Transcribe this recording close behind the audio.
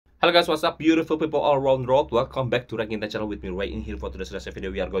Hello guys, what's up beautiful people all around the world? Welcome back to Ranking the channel with me right in here. For today's video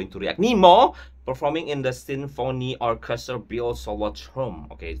we are going to react Nemo performing in the Sinfonie Orchestra Biel Solothurn.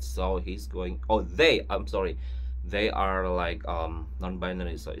 Okay, so he's going, I'm sorry, they are like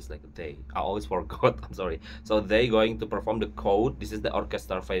non-binary, so it's like they, I always forgot. I'm sorry. So they going to perform the code. This is the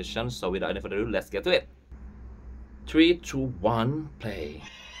orchestra version, so without any further ado, let's get to it. 3, 2, 1, play.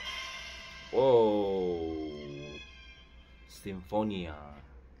 Whoa, Sinfonia.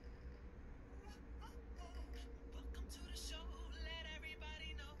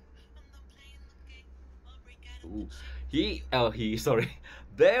 Ooh. Sorry.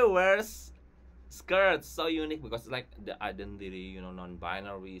 They wear skirts so unique because it's like the identity,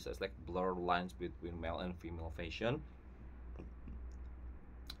 non-binary. So it's like blurred lines between male and female fashion,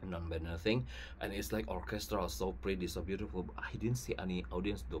 non-binary thing, and it's like orchestral, so pretty, so beautiful. But I didn't see any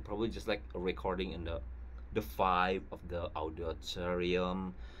audience though. Probably just like a recording in the vibe of the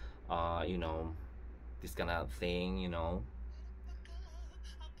auditorium, this kind of thing.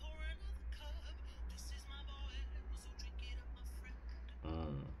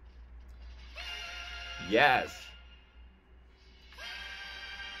 Mm. Yes.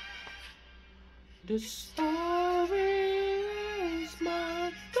 The story is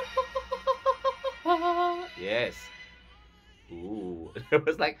my yes. Ooh, it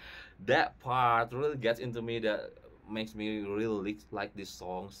was like that part really gets into me. That makes me really like this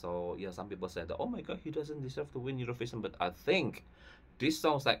song. So yeah, some people said, "Oh my God, he doesn't deserve to win Eurovision," but I think this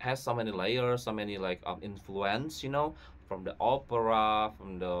song like has so many layers, so many like influence, from the opera,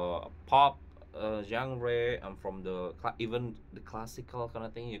 from the pop genre, and from the even the classical kind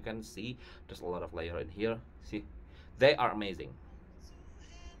of thing. You can see there's a lot of layer in here. See, they are amazing.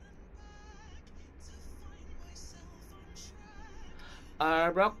 I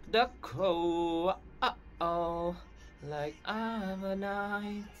broke the code, oh, like I'm a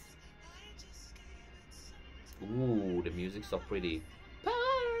knight. Ooh, the music's so pretty.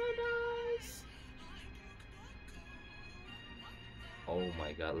 Paradise. Oh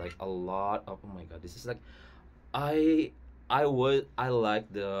my God, like a lot of, oh my God, this is like, I I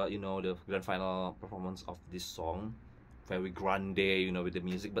like the the grand final performance of this song, very grande, with the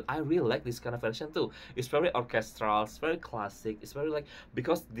music. But I really like this kind of version too. It's very orchestral, it's very classic, it's very like,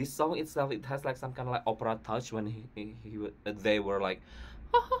 because this song itself, it has like some kind of like opera touch when they were like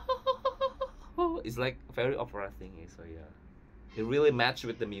it's like very opera thingy. So yeah, it really matched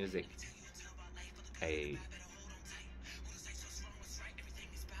with the music. Hey,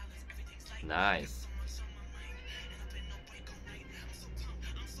 nice.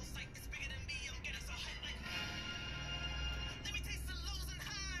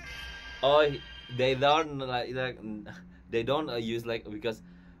 Oh, they don't they don't use like, because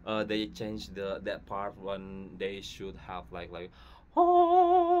they changed that part when they should have like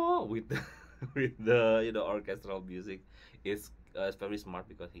oh with the with the orchestral music. It's very smart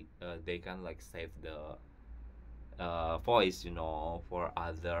because they can like save the voice, for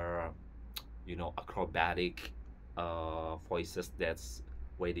other acrobatic voices that's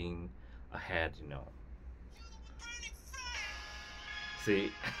waiting ahead.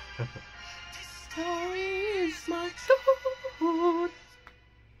 See. Story is my food.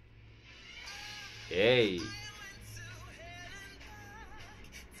 Hey.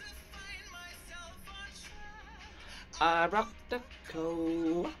 I rock the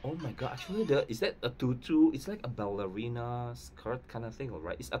coat. Oh my God! Actually, is that a tutu? It's like a ballerina skirt kind of thing,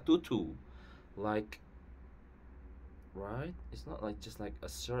 right? It's a tutu, like, right? It's not like just like a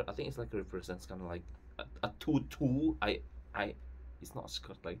shirt. I think it's like represents kind of like a tutu. It's not a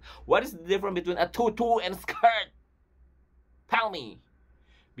skirt. Like, what is the difference between a tutu and skirt? Tell me,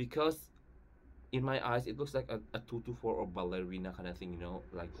 because in my eyes, it looks like a tutu for a ballerina kind of thing,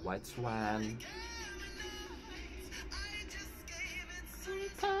 like white swan.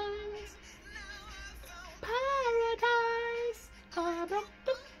 Paradise, I broke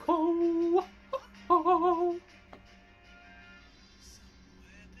the code.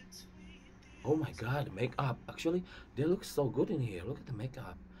 Oh my God, the makeup. Actually, they look so good in here. Look at the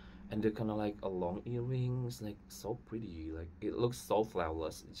makeup. And they're kind of like a long earrings, like so pretty. Like, it looks so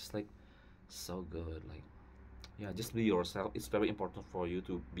flawless. It's just like so good. Like, yeah, just be yourself. It's very important for you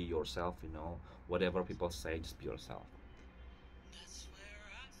to be yourself, whatever people say, just be yourself.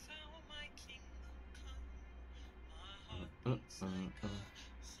 Mm, mm, mm.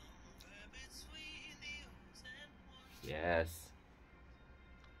 Yes.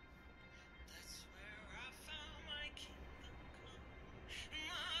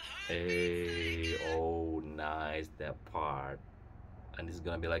 Hey, oh, nice, that part. And it's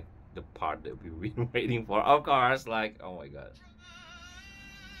gonna be like the part that we've been waiting for. Of course, like, oh my God.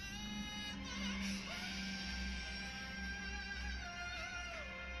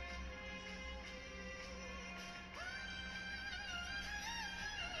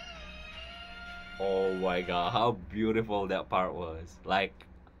 Oh my god, how beautiful that part was. Like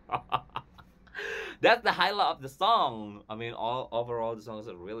that's the highlight of the song. I mean, all overall the songs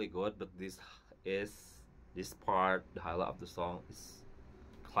are really good, but is this part, the highlight of the song is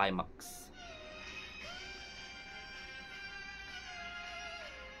climax.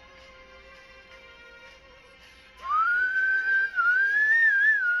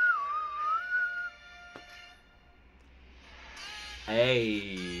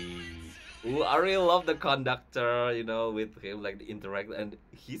 Hey. Ooh, I really love the conductor, with him, like the interact, and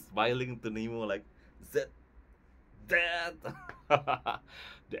he's smiling to Nemo, like, that, that.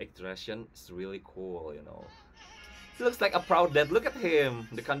 The expression is really cool. He looks like a proud dad. Look at him,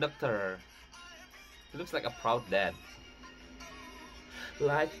 the conductor. He looks like a proud dad.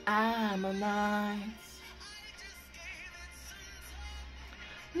 Like, I'm a knight.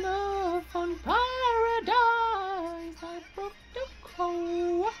 Love on paradise. I broke the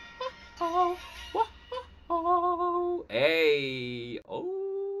code. Oh, oh, oh. Hey.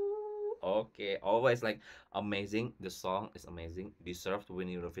 Oh. Okay. Always like amazing. The song is amazing. Deserve to win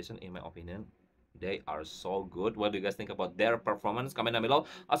Eurovision, in my opinion. They are so good. What do you guys think about their performance? Comment down below.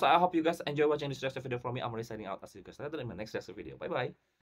 Also, I hope you guys enjoy watching this reaction video from me. I'm really signing out. I'll see you guys later in my next reaction video. Bye bye.